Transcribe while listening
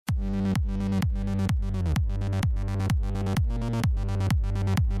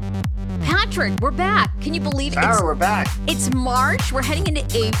Patrick, we're back. Can you believe it? Sarah, we're back. It's March. We're heading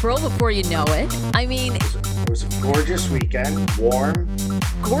into April before you know it. I mean, It was a gorgeous weekend, warm.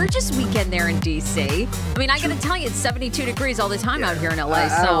 gorgeous weekend there in D.C. I mean, I got to tell you, it's 72 degrees all the time out here in L.A.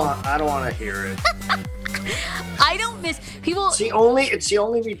 I don't want to hear it. I don't miss people. It's the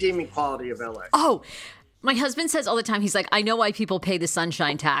only redeeming quality of LA. Oh, my husband says all the time, he's like, I know why people pay the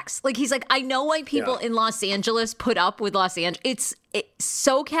sunshine tax. Like, he's like, I know why people in Los Angeles put up with Los Angeles. It's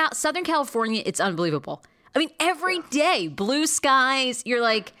Southern California, it's unbelievable. I mean, every day, blue skies, you're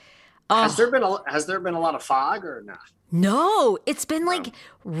like, oh. Has there been a lot of fog or not? No, it's been like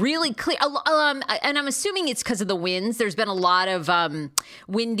really clear. And I'm assuming it's because of the winds. There's been a lot of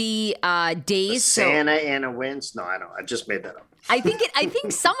windy days. Santa Ana winds? No, I don't. I just made that up. I think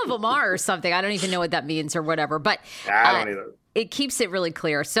some of them are or something. I don't even know what that means or whatever. But I don't either. It keeps it really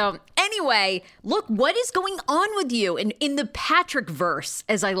clear. So anyway, look, what is going on with you in the Patrick verse,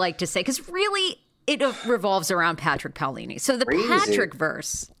 as I like to say, because really it revolves around Patrick Paolini. So the Patrick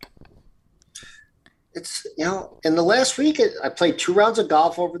verse. It's, in the last week, I played 2 rounds of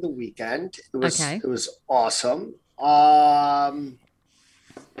golf over the weekend. It was awesome. No,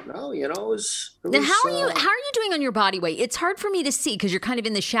 it was. Now, how are you doing on your body weight? It's hard for me to see because you're kind of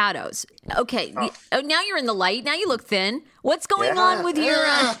in the shadows. Okay, now you're in the light. Now you look thin. What's going on with your?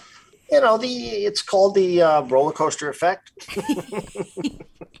 It's called the roller coaster effect. Okay,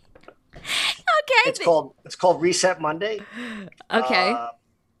 it's called Reset Monday. Okay.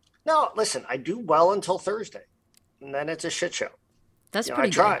 No, listen, I do well until Thursday, and then it's a shit show. That's pretty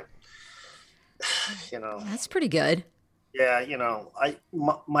good. I try. That's pretty good. Yeah,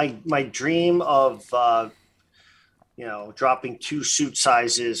 my dream of dropping 2 suit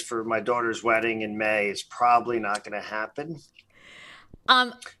sizes for my daughter's wedding in May is probably not going to happen.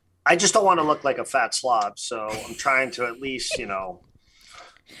 I just don't want to look like a fat slob, so I'm trying to at least,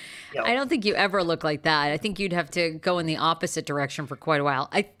 I don't think you ever look like that. I think you'd have to go in the opposite direction for quite a while.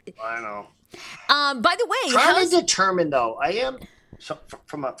 I know. By the way, trying to determine though, I am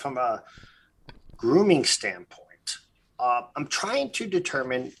from a grooming standpoint. I'm trying to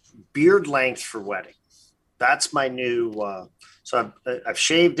determine beard length for wedding. That's my new. So I've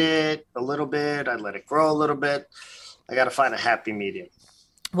shaved it a little bit. I let it grow a little bit. I got to find a happy medium.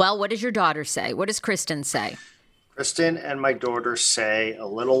 Well, what does your daughter say? What does Kristen say? Kristen and my daughter say a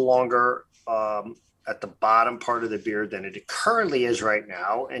little longer at the bottom part of the beard than it currently is right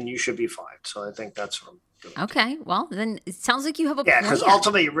now, and you should be fine. So I think that's what I'm doing. Okay, well, then it sounds like you have a plan. Yeah, because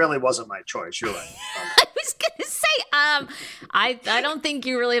ultimately it really wasn't my choice. You're right. I was going to say, I don't think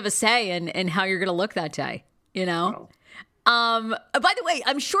you really have a say in how you're going to look that day, No. By the way,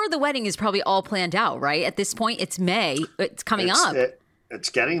 I'm sure the wedding is probably all planned out, right? At this point, it's May. It's coming up. It's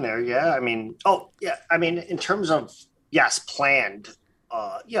getting there, yeah. In terms of, yes, planned,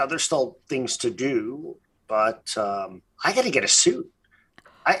 there's still things to do, but I got to get a suit.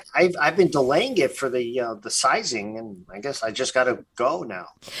 I've been delaying it for the sizing, and I guess I just got to go now.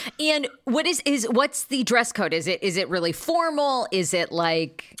 And what's the dress code? Is it really formal? Is it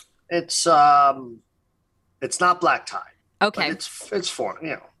like? It's not black tie. Okay. It's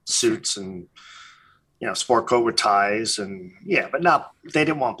formal, suits and. Sport coat with ties but they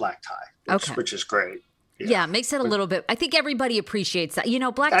didn't want black tie, which is great. Yeah, makes it a little bit. I think everybody apprecites that.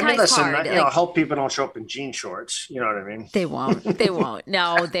 Black tie is hard. I hope people don't show up in jean shorts. You know what I mean? They won't. They won't.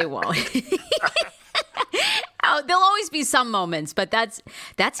 No, they won't. There'll always be some moments, but that's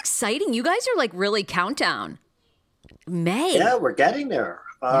exciting. You guys are like really countdown. May. Yeah, we're getting there.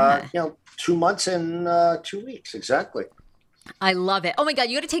 2 months and 2 weeks exactly. I love it. Oh my God,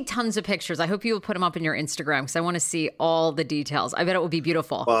 you got to take tons of pictures. I hope you will put them up in your Instagram because I want to see all the details. I bet it will be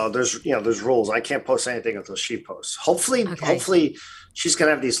beautiful. Well, there's rules. I can't post anything until she posts. Hopefully she's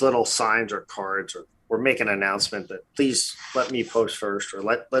gonna have these little signs or cards, or we're making an announcement that please let me post first, or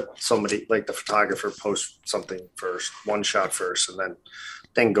let somebody like the photographer post something first, one shot first, and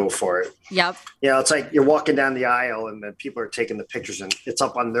then go for it. Yep. It's like you're walking down the aisle and then people are taking the pictures and it's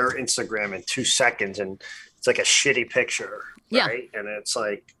up on their Instagram in 2 seconds and it's like a shitty picture. Right? Yeah. And it's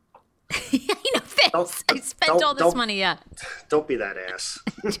like, I spent all this money. Yeah. Don't be that ass.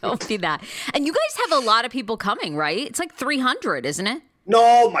 Don't be that. And you guys have a lot of people coming, right? It's like 300, isn't it?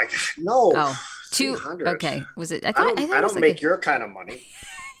 No. Oh, 200. Okay. Was it? I don't make your kind of money.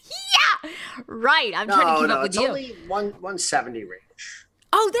 Yeah. Right. I'm trying to keep up with you. It's only 170 range.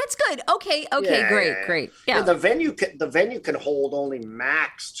 Oh, that's good. Okay. Yeah, great. Yeah. And the venue can hold only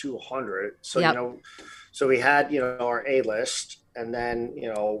max 200. So so we had our A list, and then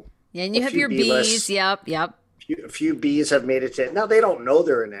and you have your B's. Yep. A few B's have made it to. Now they don't know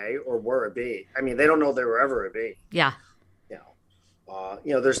they're an A or were a B. I mean, they don't know they were ever a B. Yeah.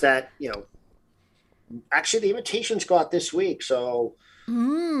 There's that Actually, the invitations go out this week. So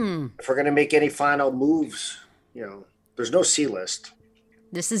Mm. if we're going to make any final moves, there's no C list.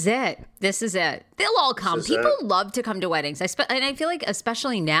 This is it. This is it. They'll all come. People love to come to weddings. And I feel like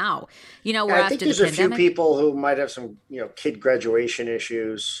especially now, we're I think after there's the a few pandemic. people who might have some, kid graduation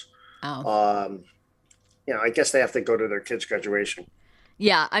issues. Oh. I guess they have to go to their kid's graduation.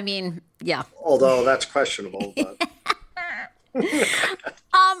 Yeah, I mean, yeah. Although that's questionable, but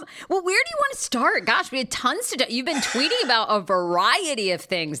Well, where do you want to start? Gosh, we had tons to do. You've been tweeting about a variety of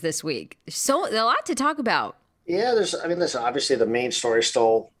things this week. So a lot to talk about. yeah, listen, obviously the main story is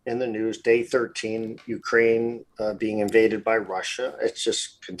still in the news. Day 13, Ukraine being invaded by Russia. It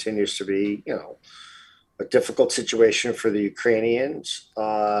just continues to be, a difficult situation for the Ukrainians.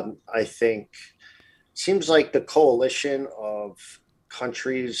 I think seems like the coalition of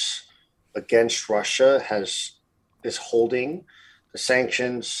countries against Russia is holding the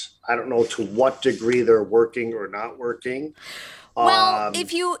sanctions. I don't know to what degree they're working or not working. Well,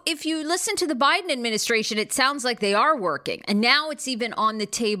 if you listen to the Biden administration, it sounds like they are working, and now it's even on the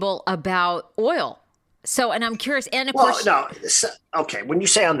table about oil. So, and I'm curious. And of course, okay. When you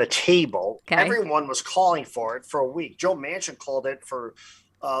say on the table, okay. Everyone was calling for it for a week. Joe Manchin called it for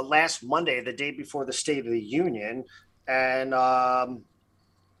last Monday, the day before the State of the Union, and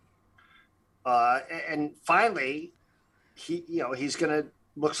finally, he's gonna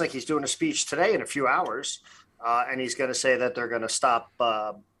looks like he's doing a speech today in a few hours. And he's going to say that they're going to stop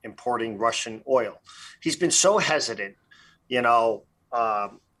importing Russian oil. He's been so hesitant,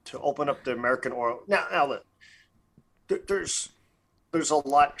 to open up the American oil. Now look, there's a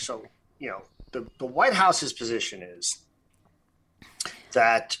lot. So, the White House's position is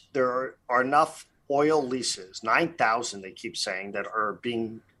that there are enough oil leases, 9,000, they keep saying, that are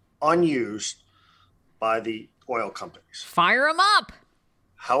being unused by the oil companies. Fire them up.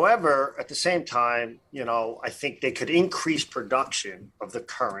 However, at the same time, I think they could increase production of the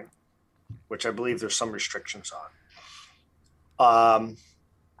current, which I believe there's some restrictions on.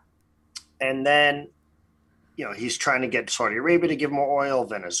 And then, he's trying to get Saudi Arabia to give more oil,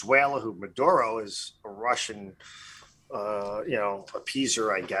 Venezuela, who Maduro is a Russian,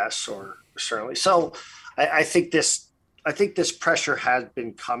 appeaser, I guess, or certainly. So I think this pressure has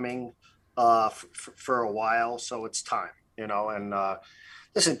been coming for a while. So it's time, and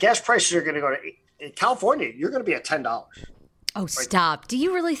listen, gas prices are going to go to in California. You're going to be at $10. Oh, stop! Do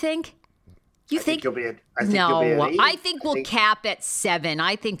you really think? I think you'll be at? I think we'll cap at 7.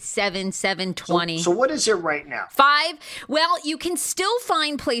 I think 7.20. So what is it right now? 5. Well, you can still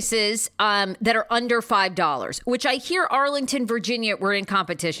find places that are under $5, which I hear Arlington, Virginia, we're in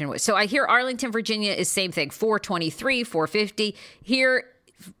competition with. So I hear Arlington, Virginia is same thing, $4.23, $4.50. Here,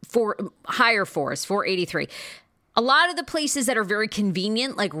 for higher for us, $4.83. A lot of the places that are very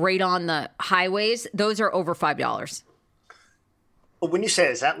convenient, like right on the highways, those are over $5. But when you say,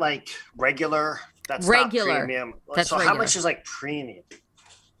 is that like regular? That's regular. Not premium. That's so regular. How much is like premium?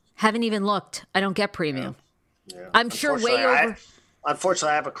 Haven't even looked. I don't get premium. Yeah. I'm sure way over.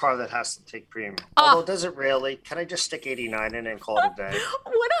 Unfortunately, I have a car that has to take premium. Although, does it really? Can I just stick 89 in and call it a day?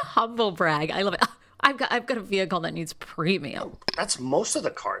 What a humble brag. I love it. I've got a vehicle that needs premium. That's most of the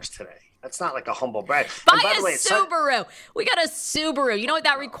cars today. That's not like a humble brag. Buy a Subaru. We got a Subaru. You know what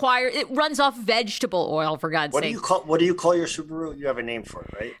that requires? It runs off vegetable oil, for God's sake. What do you call your Subaru? You have a name for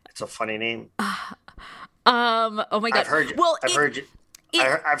it, right? It's a funny name. Oh my God. I've heard you.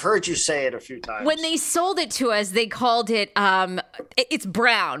 I've heard you say it a few times. When they sold it to us, they called it, it's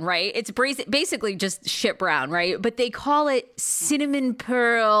brown, right? It's basically just shit brown, right? But they call it cinnamon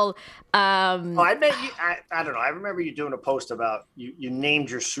pearl. I bet you. I don't know. I remember you doing a post about you named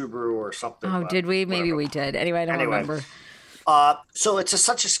your Subaru or something. Oh, did we? Maybe we did. Anyway, I don't remember. So it's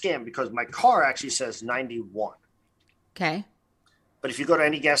such a scam because my car actually says 91. Okay. But if you go to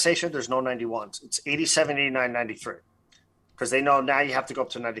any gas station, there's no 91s. It's 87, 89, 93. Because they know now you have to go up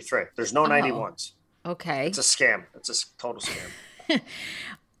to 93. There's no 91s. Okay. It's a scam. It's a total scam.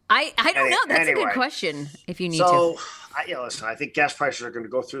 I don't know. That's a good question if you need to. So, listen, I think gas prices are going to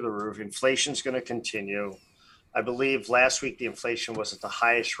go through the roof. Inflation's going to continue. I believe last week the inflation was at the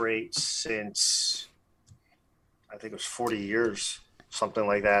highest rate since, I think it was 40 years, something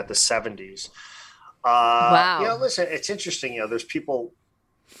like that, the 70s. Wow. Listen, it's interesting. There's people,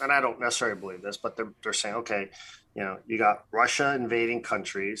 and I don't necessarily believe this, but they're saying, okay, you got Russia invading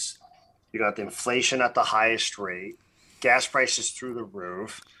countries. You got the inflation at the highest rate. Gas prices through the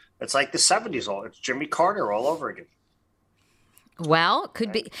roof. It's like the 70s. It's Jimmy Carter all over again. Well,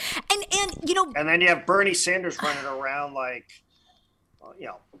 could be. And And then you have Bernie Sanders running around like,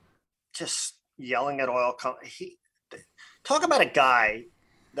 just yelling at oil companies. Talk about a guy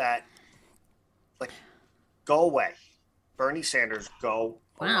that Like, go away. Bernie Sanders, go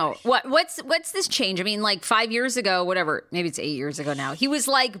Wow. away. What's this change? I mean, like 5 years ago, whatever, maybe it's 8 years ago now, he was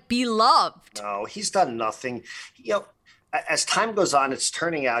like beloved. No, he's done nothing. As time goes on, it's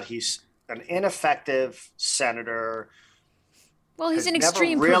turning out he's an ineffective senator. Well, he's an never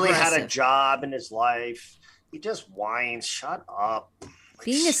extreme really progressive. had a job in his life. He just whines. Shut up.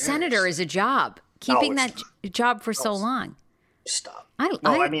 Being a senator is a job. Keeping that job for so long. Stop.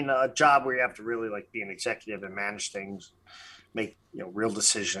 I mean a job where you have to really like be an executive and manage things, make real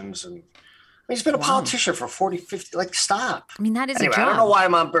decisions. And he's been a politician for 40, 50. Like, stop. I mean, that is anyway, a job. I don't know why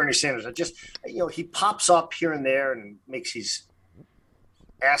I'm on Bernie Sanders. I just, he pops up here and there and makes these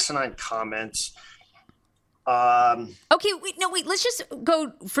asinine comments. Okay, wait. Let's just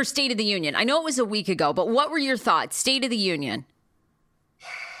go for State of the Union. I know it was a week ago, but what were your thoughts? State of the Union.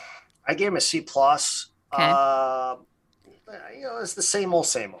 I gave him a C+. Okay. It's the same old.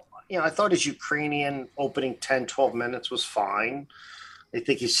 I thought his Ukrainian opening 10, 12 minutes was fine. I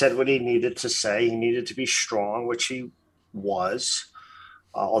think he said what he needed to say. He needed to be strong, which he was.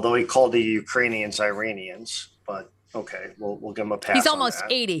 Although he called the Ukrainians Iranians, but okay, we'll give him a pass. He's almost on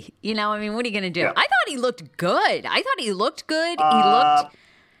that. 80. What are you going to do? Yeah. I thought he looked good.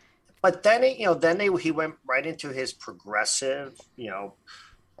 But then he went right into his progressive.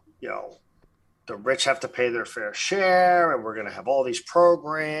 The rich have to pay their fair share, and we're going to have all these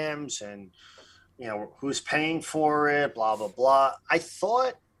programs, and who's paying for it, blah blah blah. I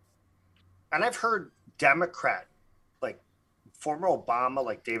thought, and I've heard Democrat, like former Obama,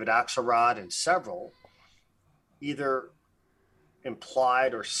 like David Axelrod, and several, either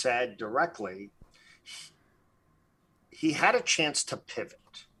implied or said directly, he had a chance to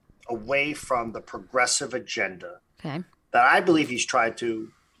pivot away from the progressive agenda that I believe he's tried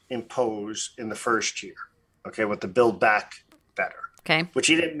to impose in the first year, with the Build Back Better, which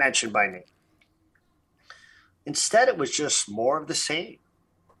he didn't mention by name. Instead, it was just more of the same.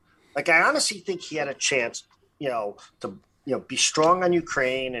 Like, I honestly think he had a chance, to be strong on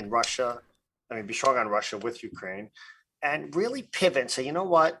Ukraine and Russia. I mean, be strong on Russia with Ukraine, and really pivot and say, you know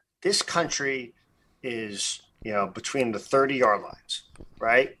what, this country is, between the 30-yard lines,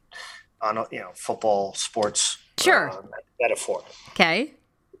 right? On football, sports, metaphor. Okay.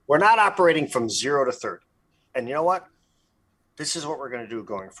 We're not operating from 0 to 30. And you know what? This is what we're going to do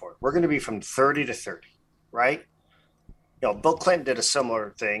going forward. We're going to be from 30 to 30, right? Bill Clinton did a similar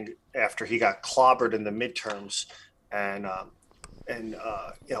thing after he got clobbered in the midterms, and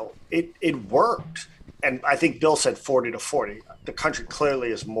it worked. And I think Bill said 40 to 40. The country clearly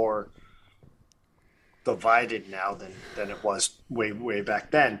is more divided now than it was way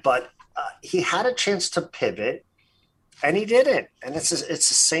back then. But he had a chance to pivot. And he didn't. And it's the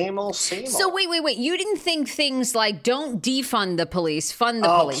same old. So wait. You didn't think things like don't defund the police, fund the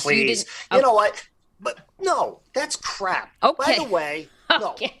police. Please. You know what? But no, that's crap. Okay. By the way,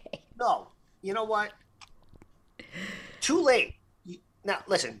 no. You know what? Too late. Now,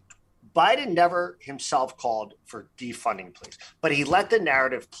 listen, Biden never himself called for defunding police, but he let the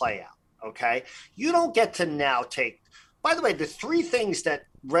narrative play out, okay? You don't get to now take, by the way, the three things that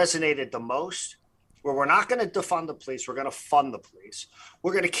resonated the most where we're not going to defund the police, we're going to fund the police.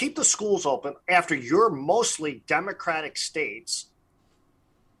 We're going to keep the schools open after your mostly Democratic states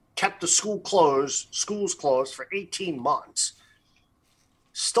kept the schools closed for 18 months,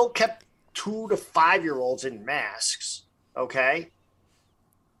 still kept 2 to 5-year-olds in masks, okay?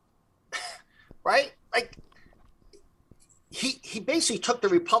 Right? Like, he basically took the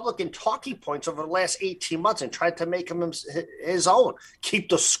Republican talking points over the last 18 months and tried to make them his own. Keep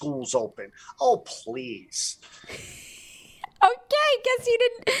the schools open. Oh, please. Okay, guess he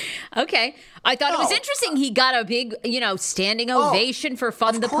didn't. Okay. I thought it was interesting. He got a big, standing ovation for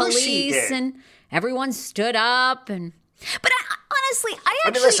Fund the Police, and everyone stood up. But honestly,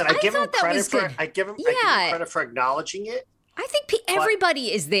 I give him credit for good. I give him credit for acknowledging it. I think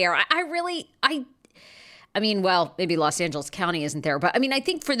everybody is there. I mean, well, maybe Los Angeles County isn't there, but I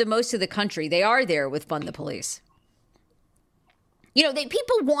think for the most of the country, they are there with Fund the Police.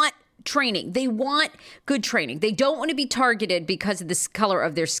 People want training. They want good training. They don't want to be targeted because of the color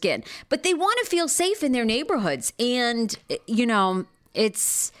of their skin, but they want to feel safe in their neighborhoods. And,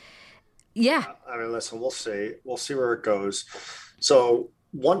 it's, yeah. Listen, we'll see. We'll see where it goes. So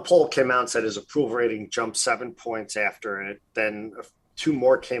one poll came out and said his approval rating jumped 7 points after it. Then 2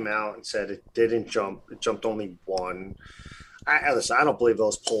 more came out and said it didn't jump. It jumped only 1. Listen, I don't believe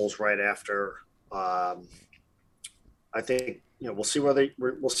those polls right after. I think, we'll see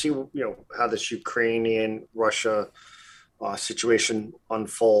we'll see, how this Ukrainian Russia situation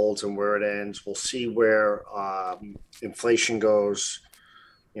unfolds and where it ends. We'll see where inflation goes.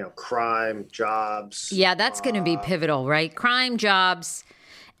 crime, jobs. Yeah, that's going to be pivotal, right? Crime, jobs.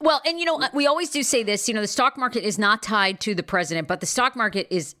 Well, and we always do say this, the stock market is not tied to the president, but the stock market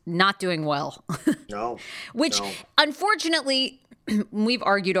is not doing well. No. Which, unfortunately, we've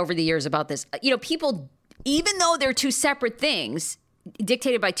argued over the years about this. People, even though they're two separate things,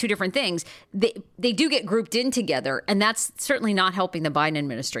 dictated by two different things, they do get grouped in together, and that's certainly not helping the Biden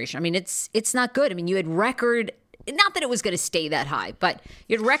administration. I mean, it's not good. I mean, you had record, not that it was going to stay that high, but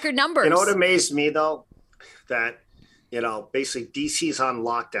you had record numbers. You know what amazed me, though? That basically DC's on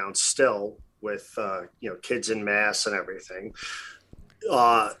lockdown still with, kids in mass and everything.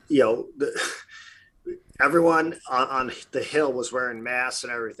 Everyone on the Hill was wearing masks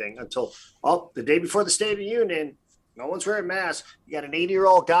and everything until the day before the State of the Union. No one's wearing masks. You got an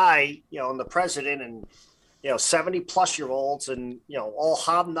 80-year-old guy, and the president, and 70-plus-year-olds, and all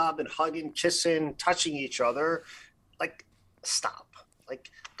hobnobbing, hugging, kissing, touching each other. Like, stop. Like,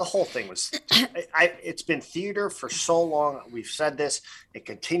 the whole thing was. It's been theater for so long. We've said this. It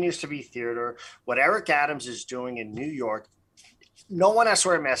continues to be theater. What Eric Adams is doing in New York. No one has to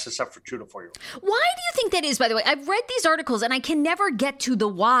wear a mask except for 2 to 4 year olds. Why do you think that is, by the way? I've read these articles and I can never get to the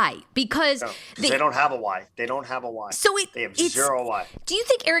why because they don't have a why. They don't have a why. So they have zero why. Do you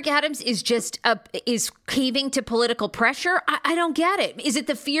think Eric Adams is just is caving to political pressure? I don't get it. Is it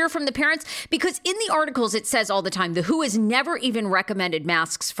the fear from the parents? Because in the articles it says all the time the WHO has never even recommended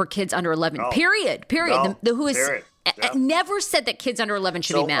masks for kids under 11. No. Period. No, the WHO has never said that kids under 11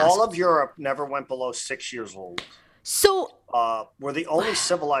 should be masked. All of Europe never went below 6 years old. So we're the only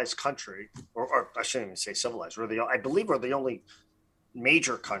civilized country, or I shouldn't even say civilized. I believe we're the only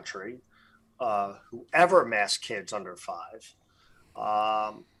major country who ever masked kids under 5.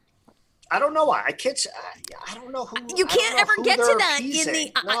 I don't know why. I don't know who. You can't ever get to that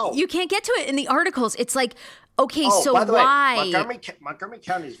appeasing. You can't get to it in the articles. It's like, okay, so by the why? Way, Montgomery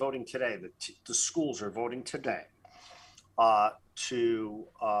County is voting today. The schools are voting today to.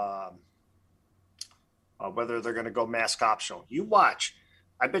 Whether they're going to go mask optional. You watch.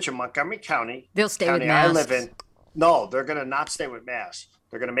 I bet you Montgomery County. They'll stay with masks. I live in. No, they're going to not stay with masks.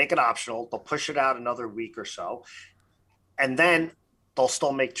 They're going to make it optional. They'll push it out another week or so. And then they'll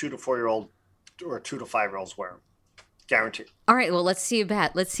still make 2 to 4 year old or 2 to 5 year olds wear them. Guaranteed. All right. Well, let's see a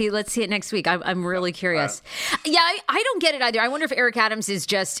bet. Let's see it next week. I'm really curious. Yeah, I don't get it either. I wonder if Eric Adams is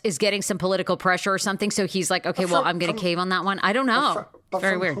getting some political pressure or something. So he's like, okay, I'm going to cave on that one. I don't know. But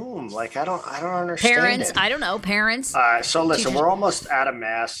very from weird. Whom? Like, I don't understand. Parents, it. I don't know. Parents. So listen, we're almost out of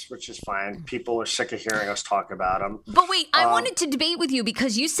masks, which is fine. People are sick of hearing us talk about them. But wait, I wanted to debate with you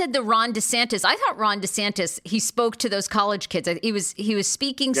because you said the Ron DeSantis. I thought Ron DeSantis, he spoke to those college kids. He was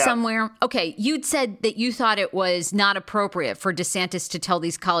speaking somewhere. Okay, you'd said that you thought it was not appropriate for DeSantis to tell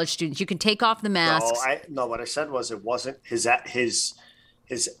these college students you can take off the masks. No, what I said was it wasn't his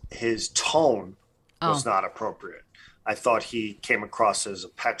tone was not appropriate. I thought he came across as a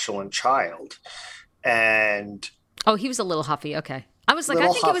petulant child, and he was a little huffy. Okay, I was like,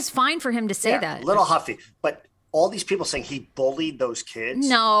 I think it was fine for him to say that. A little huffy, but all these people saying he bullied those kids.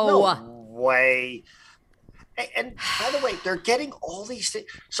 No way. And by the way, they're getting all these things.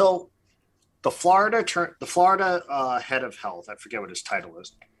 So the Florida head of health, I forget what his title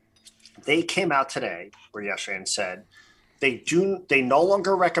is. They came out today or yesterday and said they no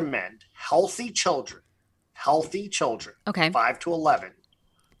longer recommend healthy children, 5 to 11,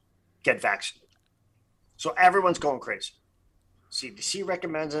 get vaccinated. So everyone's going crazy. CDC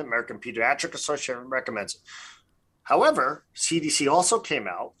recommends it. American Pediatric Association recommends it. However, CDC also came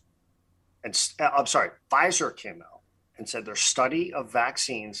out, and Pfizer came out and said their study of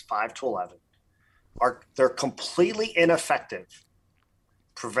vaccines 5 to 11 they're completely ineffective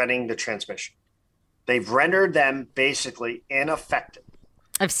preventing the transmission. They've rendered them basically ineffective.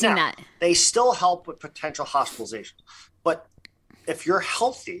 I've seen that. They still help with potential hospitalizations. But if you're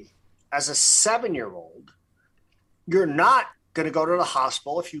healthy as a 7-year-old, you're not going to go to the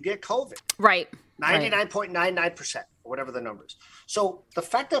hospital if you get COVID. Right. 99.99%, or whatever the number is. So the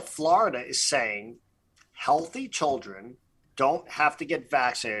fact that Florida is saying healthy children don't have to get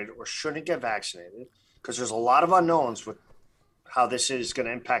vaccinated or shouldn't get vaccinated, because there's a lot of unknowns with how this is going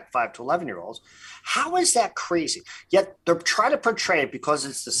to impact 5 to 11-year-olds. How is that crazy? Yet they're trying to portray it because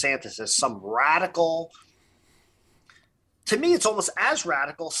it's DeSantis as some radical. To me, it's almost as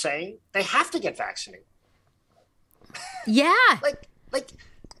radical saying they have to get vaccinated. Yeah. like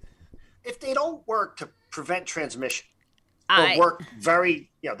if they don't work to prevent transmission or work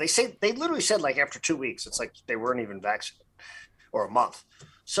very, they literally said like after 2 weeks, it's like they weren't even vaccinated or a month.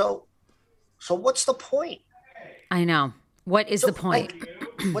 So what's the point? I know. What is the point?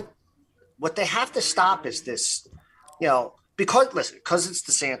 What they have to stop is this, because it's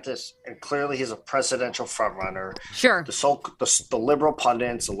DeSantis, and clearly he's a presidential frontrunner. Sure. The liberal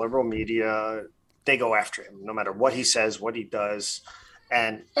pundits, the liberal media, they go after him no matter what he says, what he does,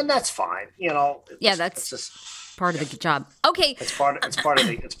 and that's fine. Yeah, that's just part of the job. Okay. It's part of the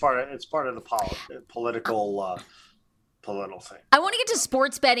political thing. I want to get to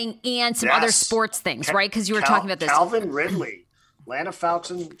sports betting and some other sports things, right? Because you were talking about this. Calvin Ridley, Atlanta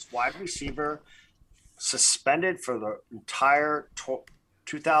Falcons wide receiver, suspended for the entire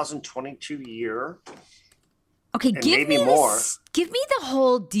 2022 year. Okay, give me the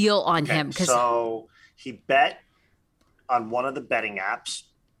whole deal on him. So he bet on one of the betting apps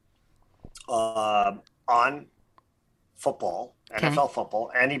on football, NFL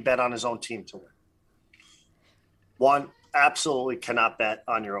football, and he bet on his own team to win. One, absolutely cannot bet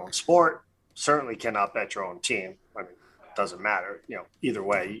on your own sport. Certainly cannot bet your own team. I mean, it doesn't matter. Either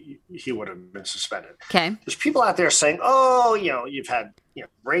way, he would have been suspended. Okay. There's people out there saying, "Oh, you've had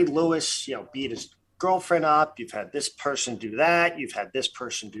Ray Lewis, beat his girlfriend up. You've had this person do that. You've had this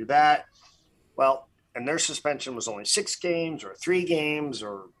person do that." Well, and their suspension was only 6 games or 3 games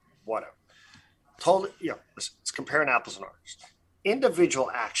or whatever. Totally, listen, it's comparing apples and oranges. Individual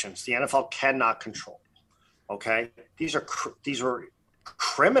actions the NFL cannot control. Okay, these are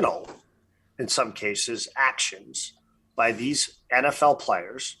criminal, in some cases, actions by these NFL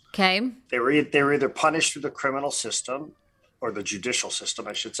players. Okay, they were either punished through the criminal system or the judicial system,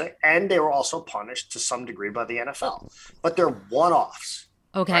 I should say, and they were also punished to some degree by the NFL. But they're one-offs.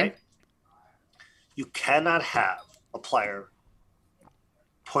 Okay, right? You cannot have a player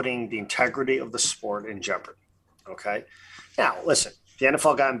putting the integrity of the sport in jeopardy. Okay, now listen. The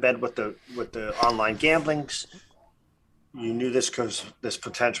NFL got in bed with the online gamblings. You knew this because this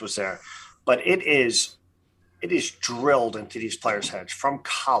potential was there, but it is drilled into these players' heads from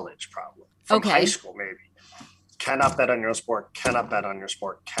college, probably from high school, maybe. Cannot bet on your own sport. Cannot bet on your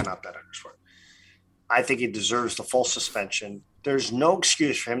sport. Cannot bet on your sport. I think he deserves the full suspension. There's no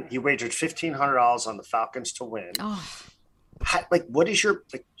excuse for him. He wagered $1,500 on the Falcons to win. Oh. What is your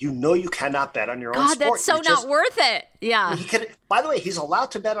you cannot bet on your own sport. God, that's so not worth it. Yeah. He could. By the way, he's allowed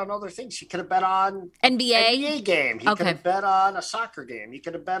to bet on other things. He could have bet on NBA game. He could have bet on a soccer game. He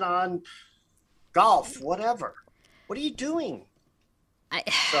could have bet on golf. Whatever. What are you doing?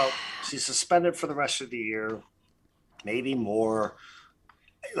 So she's suspended for the rest of the year, maybe more.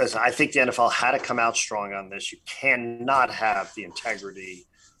 Listen, I think the NFL had to come out strong on this. You cannot have the integrity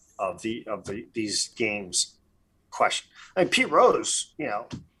of these games question. I mean, Pete Rose,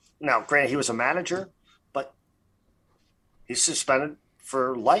 now granted he was a manager, but he's suspended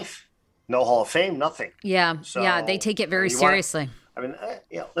for life. No Hall of Fame, nothing. Yeah, so, they take it very seriously.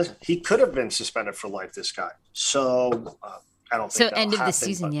 Listen, he could have been suspended for life, this guy. So I don't think so. End of the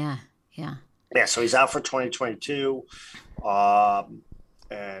season, yeah. Yeah, so he's out for 2022. I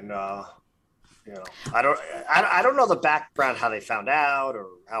don't know the background, how they found out or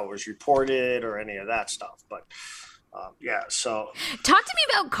how it was reported or any of that stuff, but so talk to me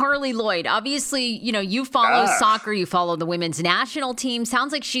about Carly Lloyd. Obviously, you follow soccer, you follow the women's national team.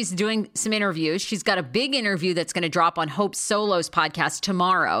 Sounds like she's doing some interviews. She's got a big interview that's going to drop on Hope Solo's podcast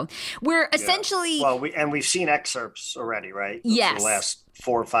tomorrow, where essentially we've seen excerpts already, right? Yes. For the last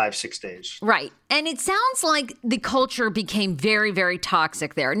 4, 5, 6 days. Right. And it sounds like the culture became very, very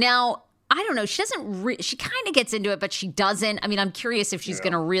toxic there. Now, I don't know. She doesn't. She kind of gets into it, but she doesn't. I mean, I'm curious if she's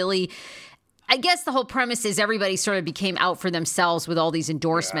going to really. I guess the whole premise is everybody sort of became out for themselves with all these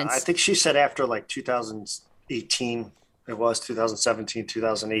endorsements. I think she said after 2018, it was 2017,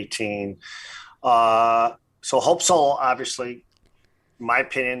 2018. So Hope Solo, obviously, in my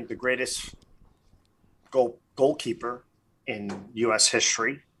opinion, the greatest goalkeeper in U.S.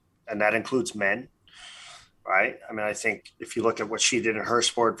 history, and that includes men. Right. I mean, I think if you look at what she did in her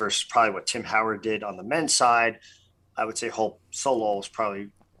sport versus probably what Tim Howard did on the men's side, I would say Hope Solo is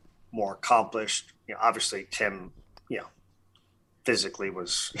probably more accomplished. Obviously Tim, physically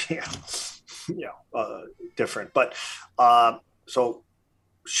was, different. But so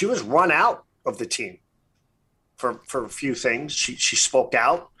she was run out of the team for a few things. She spoke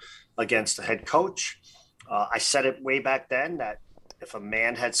out against the head coach. I said it way back then that if a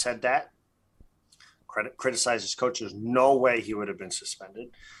man had said that, criticized his coach, there's no way he would have been suspended.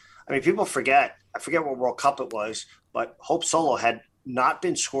 I mean, people forget. I forget what World Cup it was, but Hope Solo had not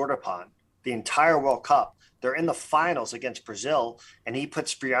been scored upon the entire World Cup. They're in the finals against Brazil, and he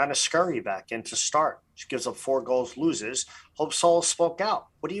puts Brianna Scurry back in to start. She gives up 4 goals, loses. Hope Solo spoke out.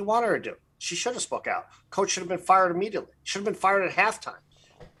 What do you want her to do? She should have spoke out. Coach should have been fired immediately. Should have been fired at halftime,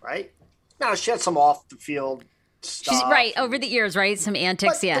 right? Now, she had some off the field stuff. She's right over the years, right? Some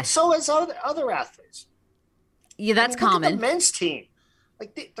antics, but so has other athletes. Yeah, that's look common. at the men's team.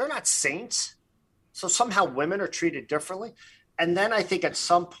 Like they're not saints. So somehow women are treated differently. And then I think at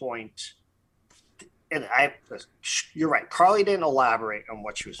some point, you're right, Carly didn't elaborate on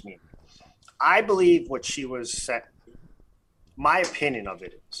what she was meaning. I believe what she was saying, my opinion of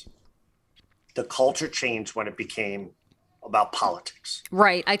it is the culture changed when it became about politics.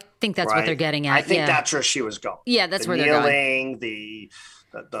 Right. I think that's what they're getting at. I think that's where she was going. Yeah, that's where they're going. The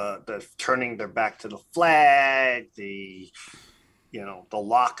turning their back to the flag, the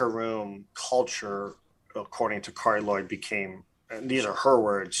locker room culture, according to Carly Lloyd, became, and these are her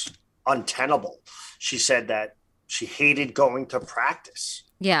words, untenable. She said that she hated going to practice.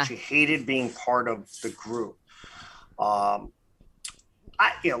 Yeah. She hated being part of the group.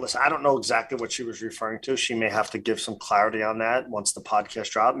 Listen, I don't know exactly what she was referring to. She may have to give some clarity on that once the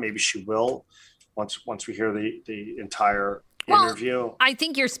podcast drops. Maybe she will once we hear the entire interview. I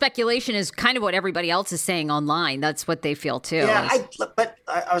think your speculation is kind of what everybody else is saying online. That's what they feel too. Yeah, but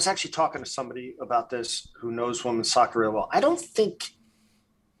I was actually talking to somebody about this who knows women's soccer real well. I don't think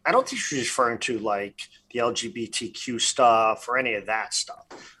she's referring to like the LGBTQ stuff or any of that stuff.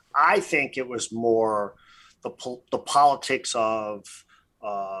 I think it was more the politics of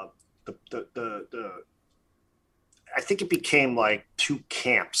I think it became like two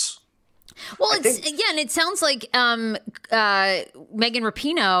camps. Well, and it sounds like Megan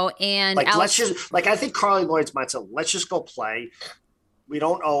Rapinoe and Alex. I think Carly Lloyd's mindset. Let's just go play. We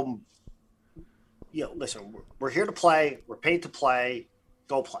don't owe. Listen, we're here to play. We're paid to play.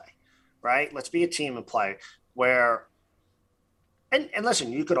 Go play, right? Let's be a team and play. And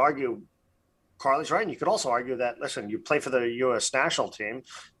listen, you could argue Carly's right, and you could also argue that, listen, you play for the U.S. national team,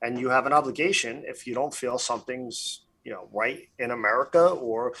 and you have an obligation if you don't feel something's right in America,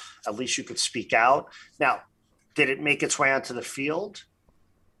 or at least you could speak out. Now, did it make its way onto the field?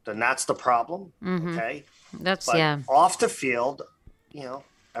 Then that's the problem. Mm-hmm. Okay, off the field,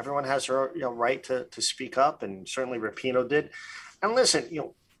 everyone has their right to speak up, and certainly Rapinoe did. And listen,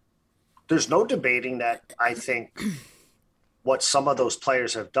 there's no debating that. I think what some of those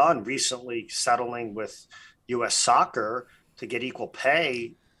players have done recently, settling with U.S. Soccer to get equal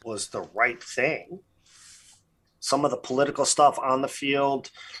pay, was the right thing. Some of the political stuff on the field,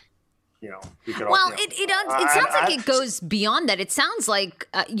 it sounds like it goes beyond that. It sounds like,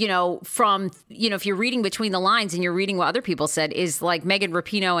 from, if you're reading between the lines and you're reading what other people said, is like Megan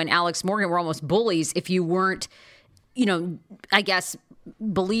Rapinoe and Alex Morgan were almost bullies if you weren't, I guess,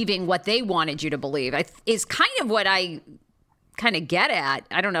 believing what they wanted you to believe. Is kind of what I kind of get at.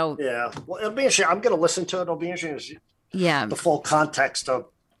 I don't know. Yeah. Well, it'll be interesting. I'm going to listen to it. It'll be interesting. Yeah. The full context of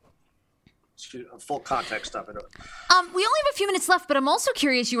it. We only have a few minutes left, but I'm also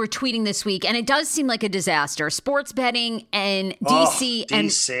curious. You were tweeting this week, and it does seem like a disaster. Sports betting in DC.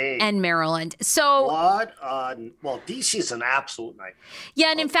 And Maryland. So what? Well, DC is an absolute nightmare. Yeah,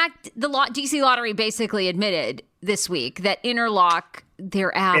 and in fact, the DC Lottery basically admitted this week that Interlock,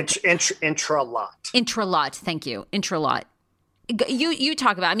 their app, Intralot. Thank you, Intralot. You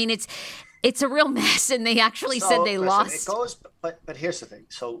talk about. I mean, it's a real mess, and they actually said they lost. It goes, but here's the thing.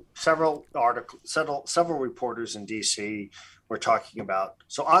 So several reporters in DC were talking about.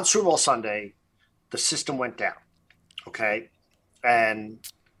 So on Super Bowl Sunday, the system went down, okay, and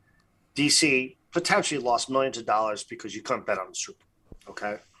DC potentially lost millions of dollars because you couldn't bet on the Super Bowl,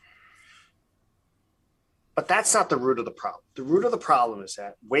 okay. But that's not the root of the problem. The root of the problem is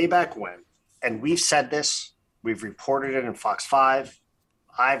that way back when, and we've said this, we've reported it in Fox 5.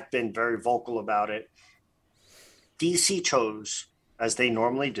 I've been very vocal about it. DC chose, as they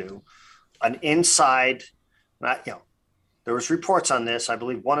normally do, an inside, there was reports on this. I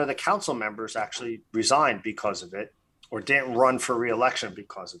believe one of the council members actually resigned because of it, or didn't run for re-election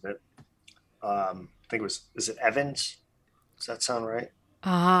because of it. I think is it Evans? Does that sound right?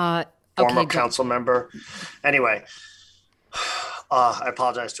 Former council member. Anyway, I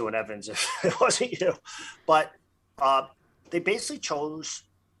apologize to an Evans if it wasn't you. But they basically chose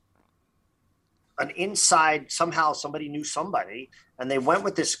an inside, somehow somebody knew somebody, and they went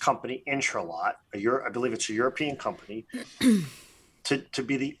with this company, Intralot, I believe it's a European company, to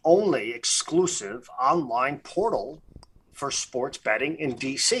be the only exclusive online portal for sports betting in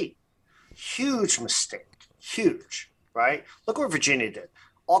DC. Huge mistake. Huge, right? Look what Virginia did.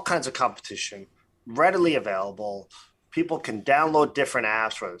 All kinds of competition, readily available. People can download different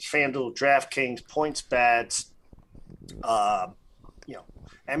apps, whether it's FanDuel, DraftKings, PointsBets,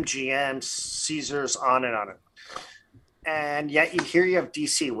 MGM, Caesars, on and on. And yet here you have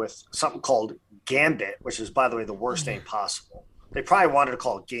DC with something called Gambit, which is, by the way, the worst name possible. They probably wanted to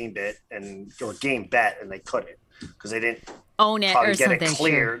call it Gamebit or Game Bet, and they couldn't because they didn't own it or get something. It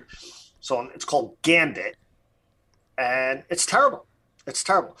cleared. Sure. So it's called Gambit. And it's terrible. It's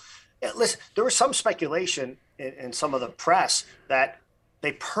terrible. Listen, there was some speculation in some of the press that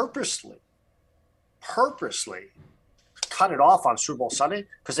they purposely cut it off on Super Bowl Sunday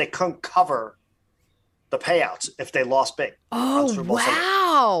because they couldn't cover the payouts if they lost big. Oh, on Super Bowl wow. Sunday.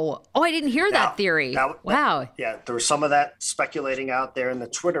 Oh, I didn't hear that theory. Wow. Yeah, there was some of that speculating out there in the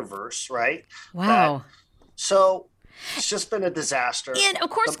Twitterverse, right? Wow. So it's just been a disaster. And of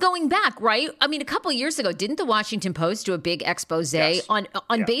course, going back, right? I mean, a couple of years ago, didn't the Washington Post do a big expose on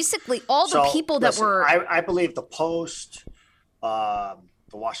basically all the people that were? I believe the Post, the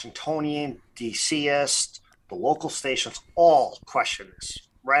Washingtonian, DCist, the local stations all questioned this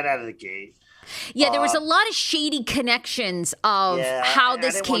right out of the gate. Yeah, there was a lot of shady connections of how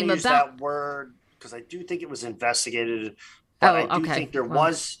this came about. I didn't want to use that word because I do think it was investigated. But I do think there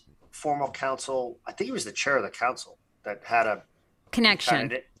was formal counsel. I think he was the chair of the council that had a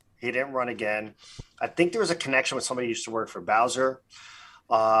connection. He didn't run again. I think there was a connection with somebody who used to work for Bowser.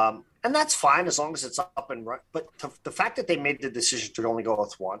 And that's fine as long as it's up and running. But the fact that they made the decision to only go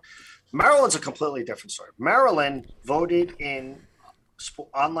with one. Maryland's a completely different story. Maryland voted in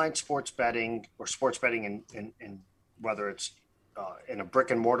online sports betting or sports betting in whether it's in a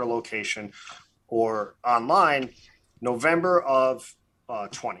brick and mortar location or online, November of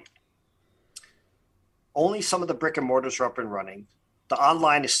 20. Only some of the brick and mortars are up and running. The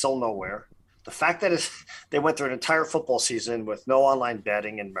online is still nowhere. The fact that they went through an entire football season with no online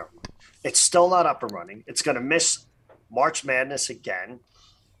betting in Maryland, it's still not up and running. It's going to miss March Madness again.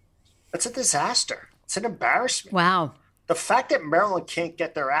 It's a disaster. It's an embarrassment. Wow. The fact that Maryland can't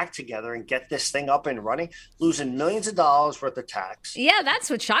get their act together and get this thing up and running, losing millions of dollars worth of tax. Yeah, that's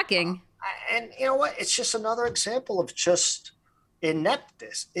what's shocking. And you know what? It's just another example of just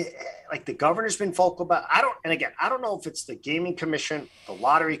ineptness. Like the governor's been vocal about. I don't know if it's the gaming commission, the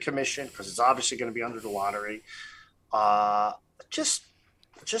lottery commission, because it's obviously going to be under the lottery. Just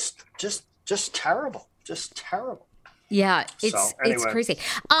terrible. Just terrible. Yeah, it's crazy.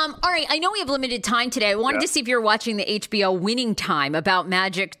 All right, I know we have limited time today. I wanted to see if you're watching the HBO Winning Time about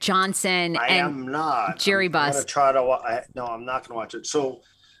Magic Johnson I am not. Jerry Buss. I'm going to try to no, I'm not going to watch it. So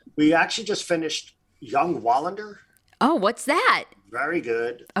we actually just finished Young Wallander. Oh, what's that? Very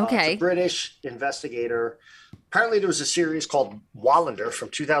good. Okay. It's a British investigator. Apparently there was a series called Wallander from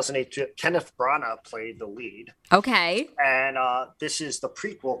 2008. Kenneth Branagh played the lead. Okay. And this is the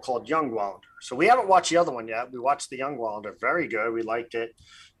prequel called Young Wallander. So we haven't watched the other one yet. We watched the Young Wallander. Very good. We liked it.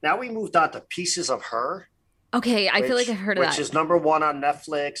 Now we moved on to Pieces of Her. Okay. I feel like I've heard of that. Which is number 1 on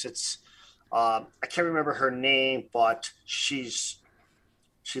Netflix. It's I can't remember her name, but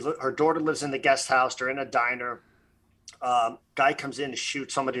her daughter lives in the guest house. They're in a diner. Guy comes in to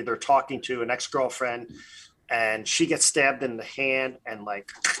shoot somebody they're talking to, an ex-girlfriend, and she gets stabbed in the hand and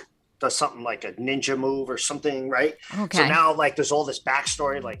like does something like a ninja move or something, right? Okay. So now like there's all this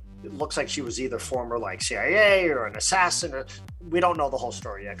backstory. Like it looks like she was either former like CIA or an assassin. Or we don't know the whole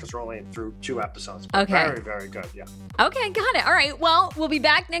story yet because we're only through 2 episodes. But okay. Very, very good. Yeah. Okay, got it. All right. Well, we'll be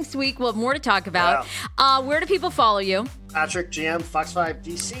back next week. We'll have more to talk about. Yeah. Where do people follow you? Patrick GM, Fox 5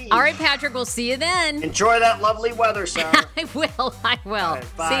 DC. All right, Patrick. We'll see you then. Enjoy that lovely weather, Sarah. I will. Right,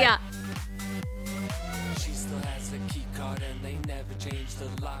 bye. See ya. She still has a key card and they never change the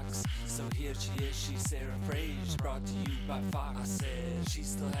locks. So here she is, she's Sarah Frage, brought to you by Fox. I said she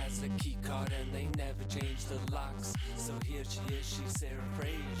still has a key card and they never change the locks. So here she is, she's Sarah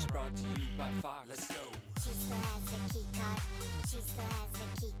Frage, brought to you by Fox. Let's go. She still has a key card. She still has a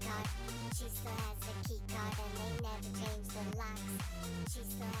key card. She still has a key card and they never change the locks. She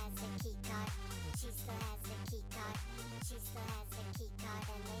still has